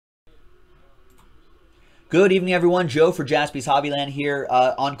Good evening, everyone. Joe for Jaspys Hobbyland here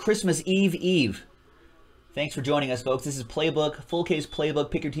on Christmas Eve. Thanks for joining us, folks. This is Playbook, full case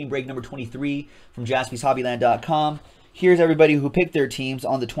Playbook, pick your team break number 23 from JaspysHobbyland.com. Here's everybody who picked their teams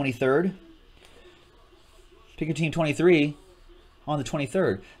on the 23rd. Pick your team 23 on the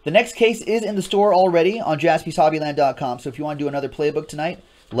 23rd. The next case is in the store already on JaspysHobbyland.com. So if you want to do another Playbook tonight,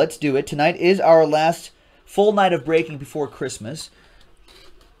 let's do it. Tonight is our last full night of breaking before Christmas.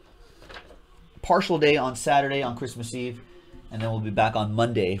 Partial day on Saturday on Christmas Eve, and then we'll be back on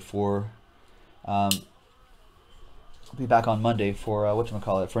Monday for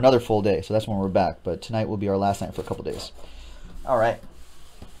whatchamacallit, for another full day. So that's when we're back. But tonight will be our last night for a couple days. All right.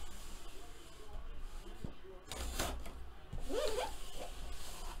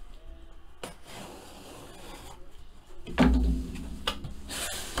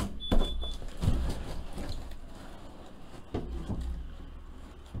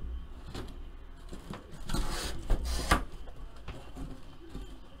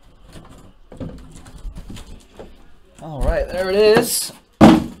 All right, there it is.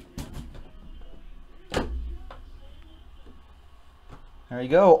 There you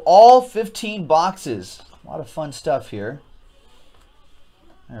go. All 15 boxes. A lot of fun stuff here.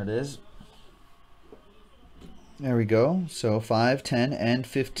 There it is. There we go. So 5, 10, and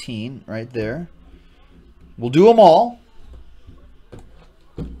 15 right there. We'll do them all.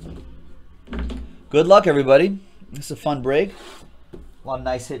 Good luck, everybody. This is a fun break. A lot of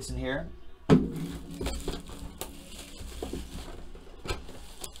nice hits in here.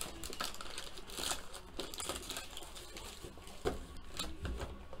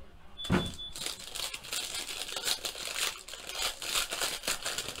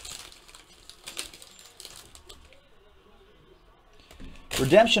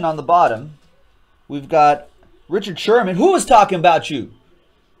 Redemption on the bottom. We've got Richard Sherman. Who was talking about you?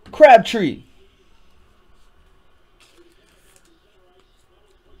 Crabtree.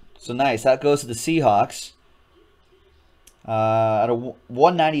 So nice. That goes to the Seahawks. At a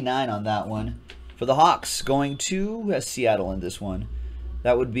 199 on that one. For the Hawks, going to Seattle in this one.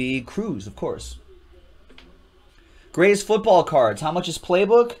 That would be Cruz, of course. Greatest football cards. How much is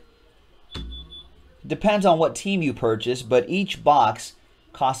Playbook? Depends on what team you purchase, but each box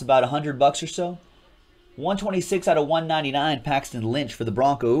costs about $100 or so. 126 out of 199, Paxton Lynch for the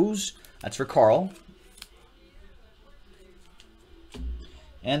Broncos. That's for Carl.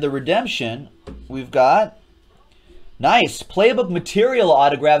 And the redemption, we've got nice Playbook material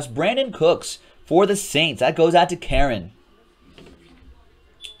autographs, Brandon Cooks for the Saints. That goes out to Karen.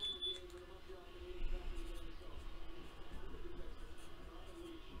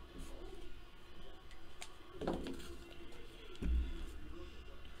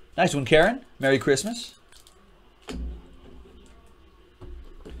 Nice one, Karen. Merry Christmas.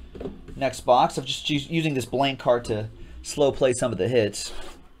 Next box. I'm just using this blank card to slow play some of the hits.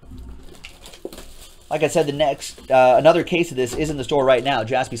 Like I said, the next another case of this is in the store right now,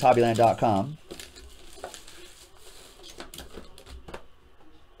 JaspysHobbyland.com.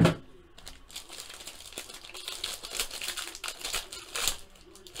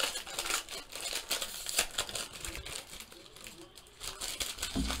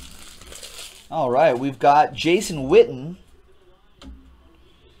 All right, we've got Jason Witten.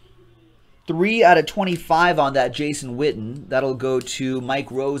 3 out of 25 on that Jason Witten. That'll go to Mike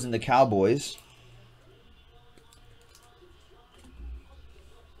Rose and the Cowboys.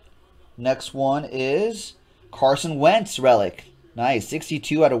 Next one is Carson Wentz relic. Nice,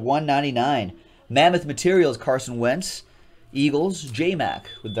 62 out of 199. Mammoth Materials, Carson Wentz. Eagles, J-Mac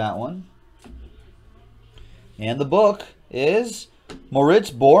with that one. And the book is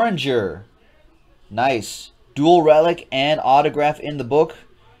Moritz Boringer. Nice. Dual relic and autograph in the book.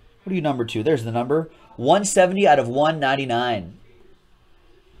 What are you number to? There's the number. 170 out of 199.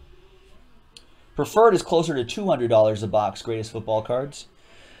 Preferred is closer to $200 a box. Greatest football cards.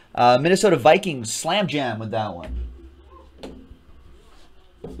 Minnesota Vikings Slam Jam with that one.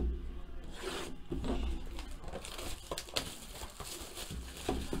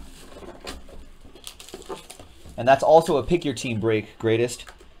 And that's also a pick your team break, greatest.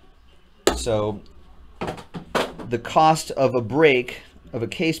 So the cost of a break, of a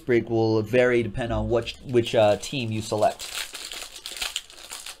case break, will vary depending on which team you select.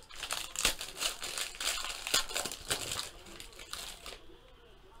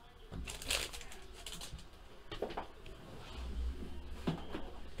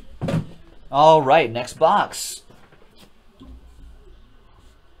 All right, next box.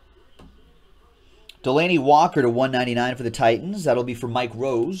 Delaney Walker to 199 for the Titans. That'll be for Mike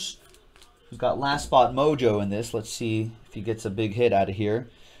Rose. We've got last spot mojo in this. Let's see if he gets a big hit out of here.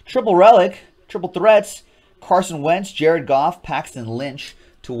 Triple relic, triple threats. Carson Wentz, Jared Goff, Paxton Lynch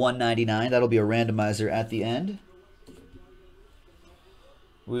to 199. That'll be a randomizer at the end.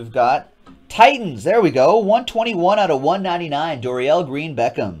 We've got Titans. There we go. 121 out of 199. Dorial Green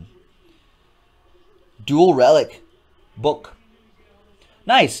Beckham. Dual relic book.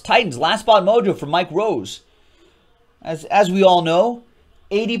 Nice. Titans. Last spot mojo for Mike Rose. As we all know,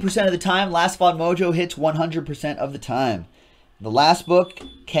 80% of the time, last spot mojo hits 100% of the time. The last book,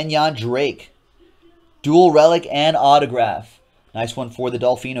 Kenyon Drake. Dual relic and autograph. Nice one for the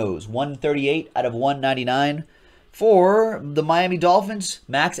Dolphinos. 138 out of 199. For the Miami Dolphins,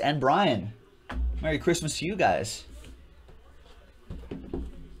 Max and Brian. Merry Christmas to you guys.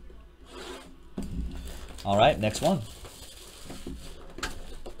 All right, next one.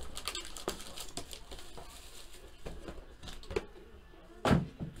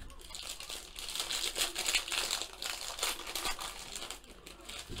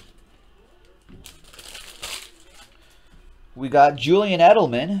 We got Julian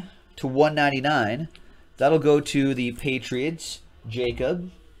Edelman to 199. That'll go to the Patriots,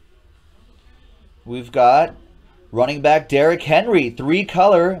 Jacob. We've got running back Derrick Henry,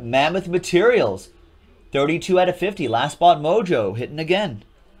 3-color Mammoth Materials. 32 out of 50. Last spot mojo, hitting again.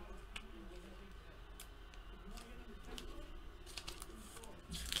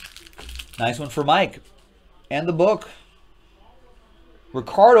 Nice one for Mike. And the book.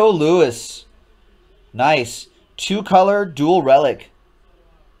 Ricardo Lewis. Nice. 2-color dual relic.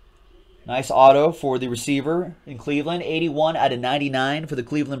 Nice auto for the receiver in Cleveland. 81 out of 99 for the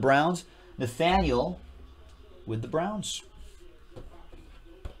Cleveland Browns. Nathaniel with the Browns.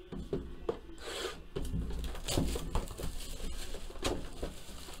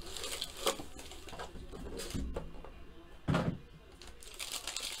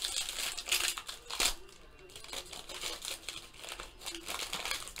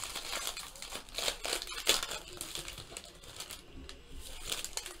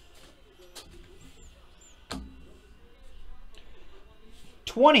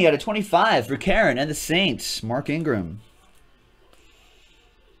 $20 out of 25 for Karen and the Saints. Mark Ingram.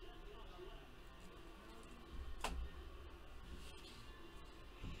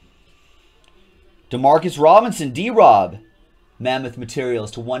 Demarcus Robinson, D-Rob. Mammoth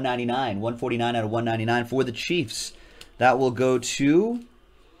Materials to 199. 149 out of 199 for the Chiefs. That will go to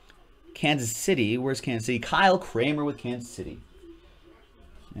Kansas City. Where's Kansas City? Kyle Kramer with Kansas City.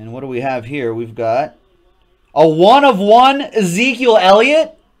 And what do we have here? We've got a 1/1 Ezekiel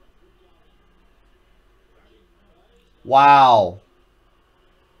Elliott. Wow.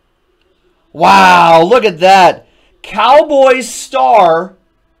 Wow, look at that. Cowboys star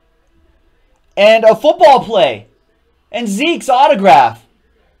and a football play. And Zeke's autograph.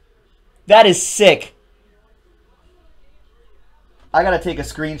 That is sick. I got to take a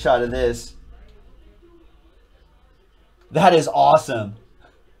screenshot of this. That is awesome.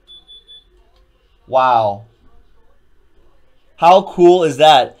 Wow. How cool is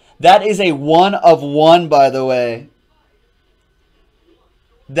that? That is a 1/1, by the way.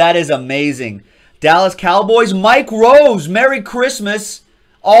 That is amazing. Dallas Cowboys, Mike Rose. Merry Christmas.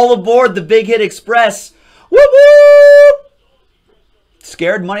 All aboard the Big Hit Express. Whoop whoop!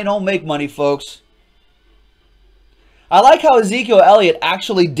 Scared money don't make money, folks. I like how Ezekiel Elliott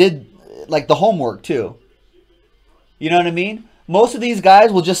actually did like the homework too. You know what I mean? Most of these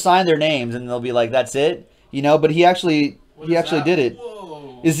guys will just sign their names and they'll be like, that's it. You know, but he actually did it.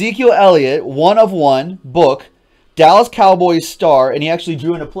 Whoa. Ezekiel Elliott, 1/1 book, Dallas Cowboys star, and he actually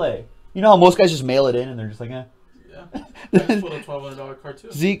drew in a play. You know how most guys just mail it in and they're just like, eh. Yeah. I just put a $1,200 card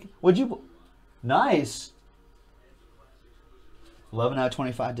too. Zeke, what'd you? Nice. 11 out of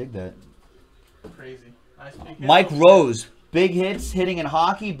 25. Dig that. Crazy. Nice big hit. Mike Rose, big hits hitting in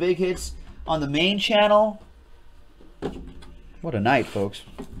hockey, big hits on the main channel. What a night, folks.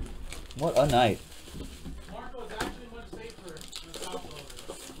 What a night. Marco is actually much safer than South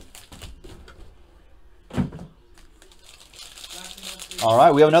Loader. All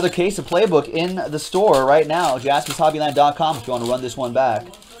right, we have another case of Playbook in the store right now. JaspysHobbyland.com if you want to run this one back.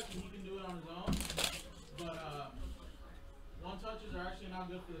 One touch and he can do it on his own, but one touches are actually not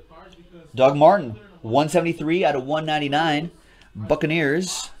good for the cards because Doug Martin, 173 out of 199.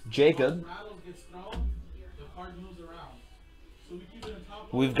 Buccaneers, Jacob.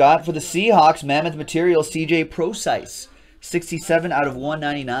 We've got for the Seahawks, Mammoth Material, CJ Procise, 67 out of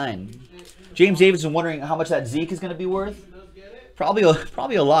 199. James Davidson wondering how much that Zeke is going to be worth. Probably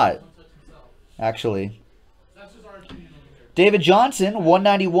a lot, actually. David Johnson,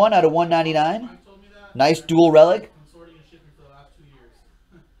 191 out of 199. Nice dual relic.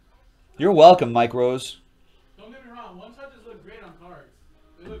 You're welcome, Mike Rose. Don't get me wrong, one touches look great on cards.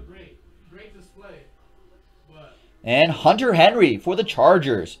 They look great. Great display. And Hunter Henry for the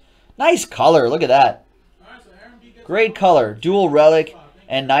Chargers. Nice color. Look at that. Great color. Dual relic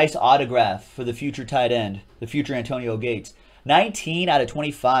and nice autograph for the future tight end, the future Antonio Gates. 19 out of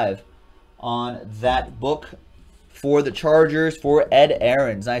 25 on that book for the Chargers for Ed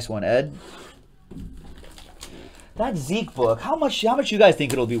Aarons. Nice one, Ed. That Zeke book, how much you guys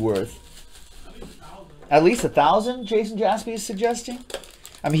think it'll be worth? At least 1,000, Jason Jaspy is suggesting?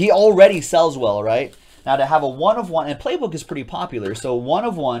 I mean, he already sells well, right? Now to have a 1 of 1, and Playbook is pretty popular, so 1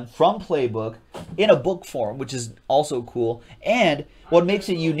 of 1 from Playbook in a book form, which is also cool. And what makes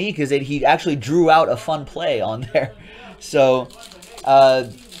it unique is that he actually drew out a fun play on there. So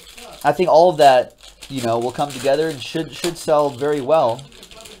I think all of that, you know, will come together and should sell very well.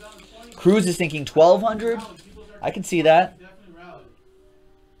 Cruz is thinking 1,200. I can see that.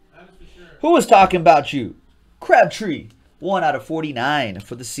 Who was talking about you? Crabtree. 1 out of 49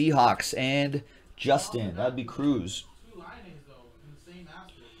 for the Seahawks. And Justin. That would be Cruz.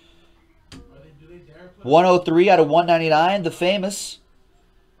 103 out of 199. The famous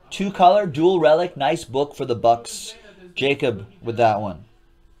 2-color dual relic. Nice book for the Bucks. Jacob with that one.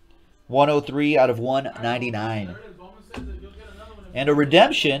 103 out of 199. And a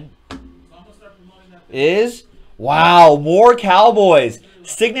redemption is, wow, more Cowboys.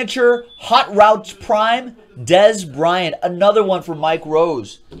 Signature Hot Routes Prime, Dez Bryant. Another one for Mike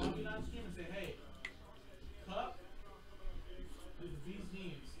Rose.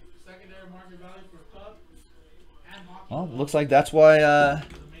 Well, looks like that's why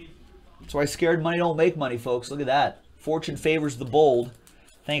scared money don't make money, folks. Look at that. Fortune favors the bold.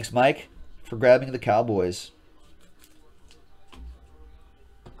 Thanks, Mike, for grabbing the Cowboys.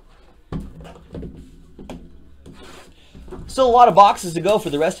 Still a lot of boxes to go for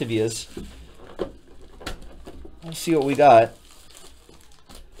the rest of yous. Let's see what we got.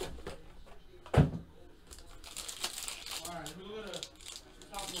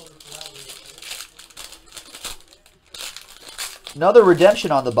 Another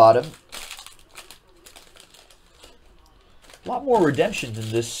redemption on the bottom. A lot more redemptions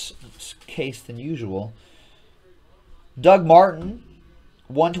in this case than usual. Doug Martin,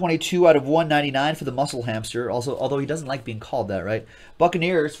 122 out of 199 for the Muscle Hamster. Also, although he doesn't like being called that, right?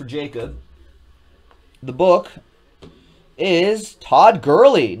 Buccaneers for Jacob. The book is Todd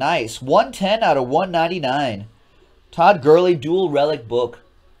Gurley. Nice. 110 out of 199. Todd Gurley dual relic book.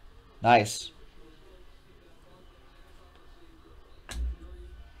 Nice.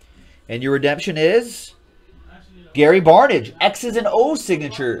 And your redemption is Gary Barnage. X's and O's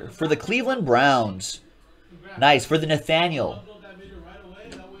signature for the Cleveland Browns. Nice. For the Nathaniel.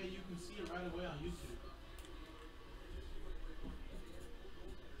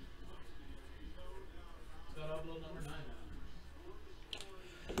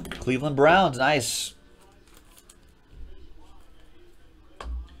 Cleveland Browns. Nice.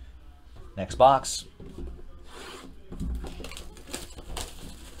 Next box.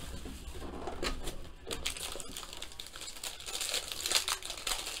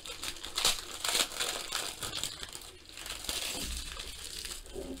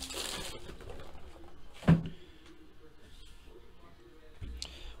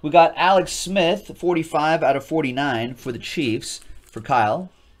 We got Alex Smith, 45 out of 49 for the Chiefs, for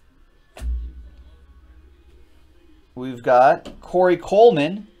Kyle. We've got Corey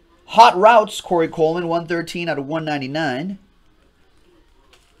Coleman, Hot Routes, Corey Coleman, 113 out of 199.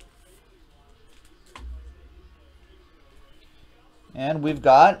 And we've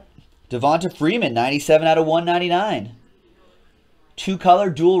got Devonta Freeman, 97 out of 199.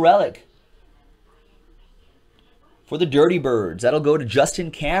 2-color dual relic for the Dirty Birds. That'll go to Justin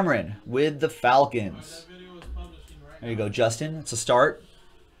Cameron with the Falcons. There you go, Justin. It's a start.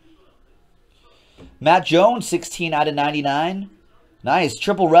 Matt Jones, 16 out of 99. Nice.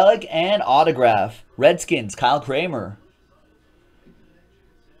 Triple relic and autograph. Redskins, Kyle Kramer.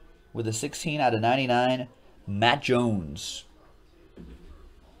 With a 16 out of 99, Matt Jones.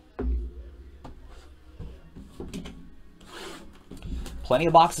 Plenty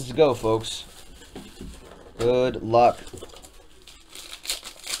of boxes to go, folks. Good luck.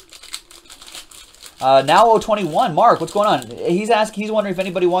 Now 021, Mark, what's going on? He's wondering if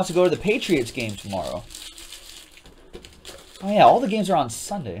anybody wants to go to the Patriots game tomorrow. Oh yeah, all the games are on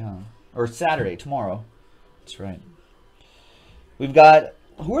Sunday, huh? Or Saturday, tomorrow. That's right. We've got,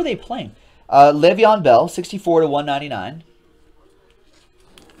 who are they playing? Le'Veon Bell, 64 to 199.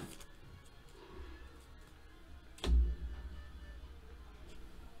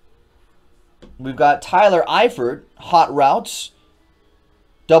 We've got Tyler Eifert, Hot Routes,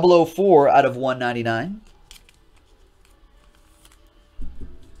 004 out of 199.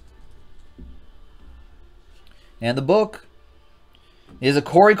 And the book is a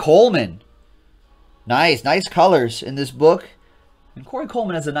Corey Coleman. Nice colors in this book. And Corey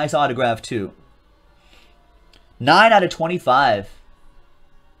Coleman has a nice autograph too. 9 out of 25.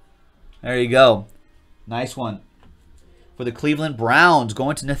 There you go. Nice one. For the Cleveland Browns,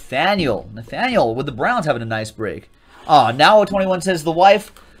 going to Nathaniel. Nathaniel with the Browns having a nice break. Oh, now 21 says the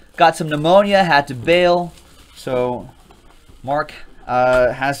wife got some pneumonia, had to bail. So Mark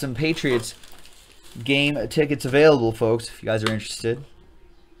has some Patriots game tickets available, folks. If you guys are interested,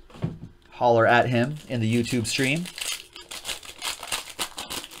 holler at him in the YouTube stream.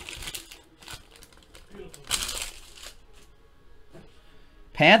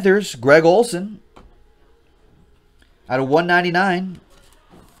 Panthers, Greg Olsen out of 199.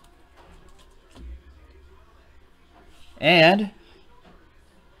 And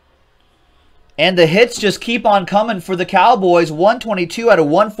the hits just keep on coming for the Cowboys. 122 out of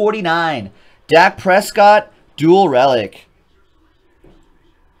 149. Dak Prescott, dual relic.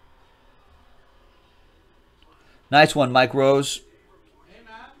 Nice one, Mike Rose.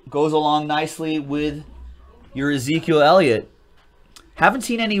 Goes along nicely with your Ezekiel Elliott. Haven't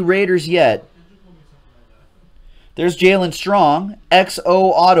seen any Raiders yet. There's Jalen Strong. XO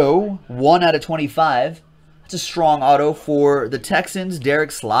auto, 1 out of 25. That's a strong auto for the Texans,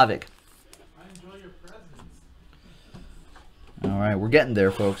 Derek Slavic. All right, we're getting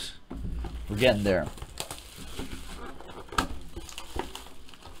there, folks. We're getting there.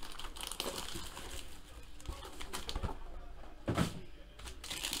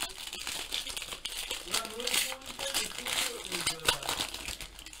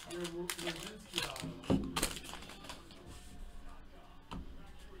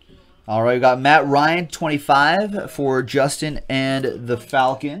 All right, we got Matt Ryan, 25 for Justin and the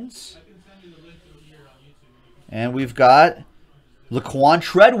Falcons. And we've got Laquan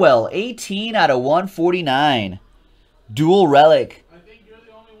Treadwell, 18 out of 149. Dual relic.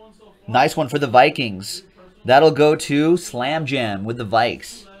 Nice one for the Vikings. That'll go to Slam Jam with the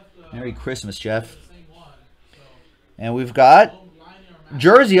Vikes. Merry Christmas, Jeff. And we've got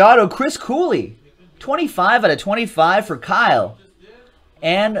jersey auto, Chris Cooley, 25 out of 25 for Kyle.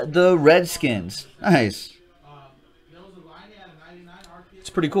 And the Redskins. Nice.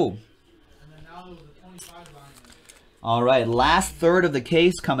 It's pretty cool. All right, last third of the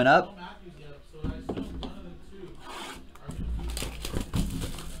case coming up.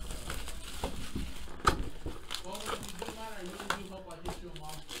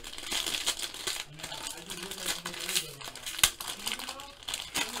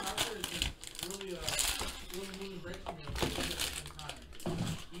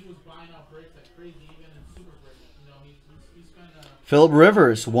 Phillip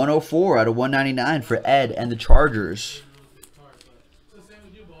Rivers, 104 out of 199 for Ed and the Chargers.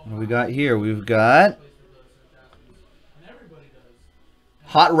 What do we got here? We've got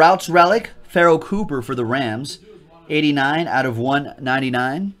Hot Routes relic, Pharaoh Cooper for the Rams, 89 out of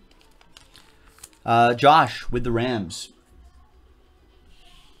 199. Josh with the Rams.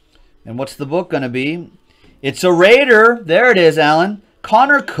 And what's the book going to be? It's a Raider. There it is, Alan.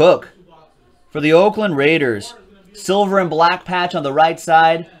 Connor Cook for the Oakland Raiders. Silver and black patch on the right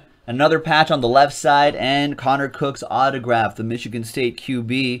side. Another patch on the left side. And Connor Cook's autograph, the Michigan State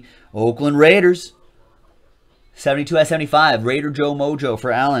QB. Oakland Raiders. 72 out of 75. Raider Joe Mojo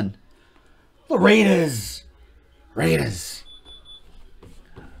for Allen. The Raiders. Raiders.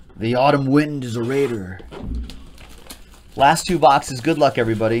 The autumn wind is a Raider. Last two boxes. Good luck,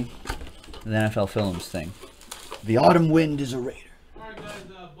 everybody. The NFL Films thing. The autumn wind is a Raider.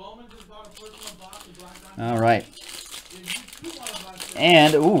 All right.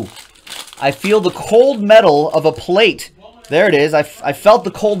 And, ooh, I feel the cold metal of a plate. There it is. I felt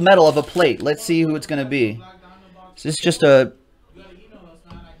the cold metal of a plate. Let's see who it's going to be. Is this just a...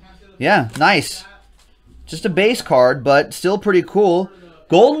 Yeah, nice. Just a base card, but still pretty cool.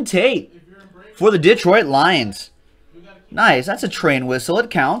 Golden Tate for the Detroit Lions. Nice. That's a train whistle.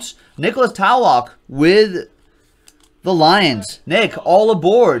 It counts. Nicholas Towlock with the Lions. Nick, all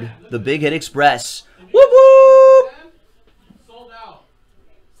aboard the Big Hit Express. Whoop, whoop.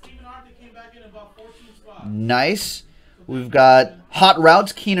 Nice. We've got Hot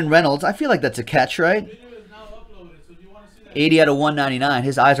Routes, Keenan Reynolds. I feel like that's a catch, right? 80 out of 199.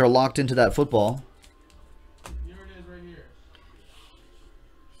 His eyes are locked into that football.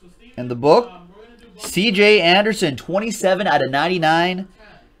 And the book, C.J. Anderson, 27 out of 99.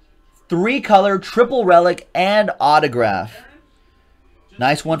 3-color, triple relic, and autograph.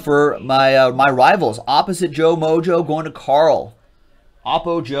 Nice one for my my rivals. Opposite Joe Mojo going to Carl.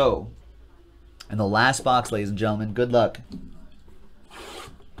 Oppo Joe. And the last box, ladies and gentlemen. Good luck.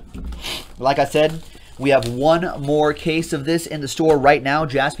 Like I said, We have one more case of this in the store right now,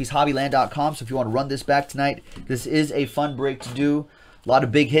 JaspysHobbyland.com. So if you want to run this back tonight, this is a fun break to do. A lot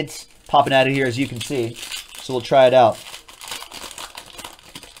of big hits popping out of here, as you can see. So we'll try it out.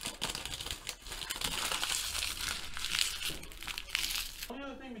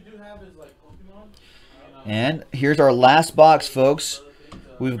 And here's our last box, folks.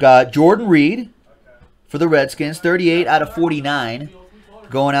 We've got Jordan Reed for the Redskins, 38 out of 49.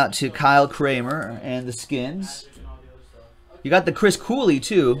 Going out to Kyle Kramer and the Skins. You got the Chris Cooley,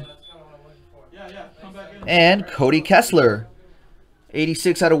 too. And Cody Kessler,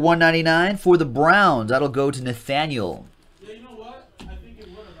 86 out of 199 for the Browns. That'll go to Nathaniel.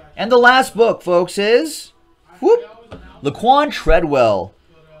 And the last book, folks, is Laquan Treadwell.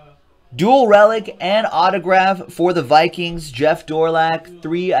 Dual relic and autograph for the Vikings. Jeff Dorlack,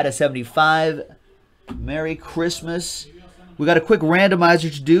 3 out of 75. Merry Christmas. We got a quick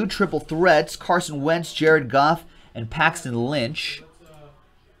randomizer to do. Triple threats. Carson Wentz, Jared Goff, and Paxton Lynch.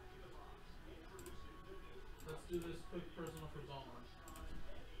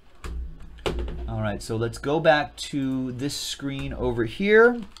 All right, so let's go back to this screen over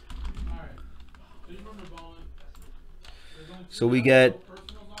here. So we get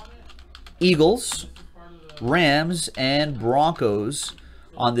Eagles, Rams, and Broncos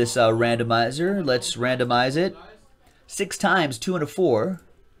on this randomizer. Let's randomize it. 6 times, 2 and a 4.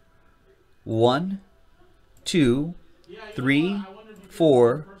 1, 2, 3,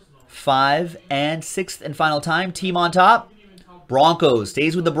 4, 5, and 6th and final time. Team on top, Broncos.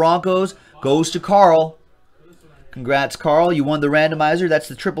 Stays with the Broncos. Goes to Carl. Congrats, Carl. You won the randomizer. That's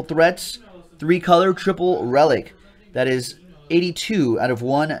the triple threats. 3-color triple relic. That is 82 out of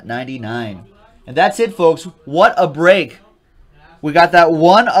 199. And that's it, folks. What a break. We got that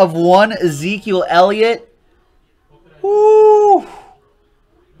 1 of 1 Ezekiel Elliott. Woo!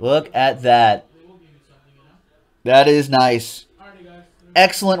 Look at that. That is nice.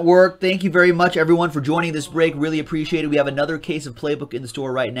 Excellent work. Thank you very much, everyone, for joining this break. Really appreciate it. We have another case of Playbook in the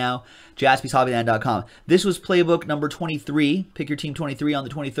store right now. JaspysHobbyland.com. This was Playbook number 23. Pick your team 23 on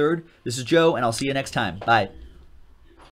the 23rd. This is Joe, and I'll see you next time. Bye.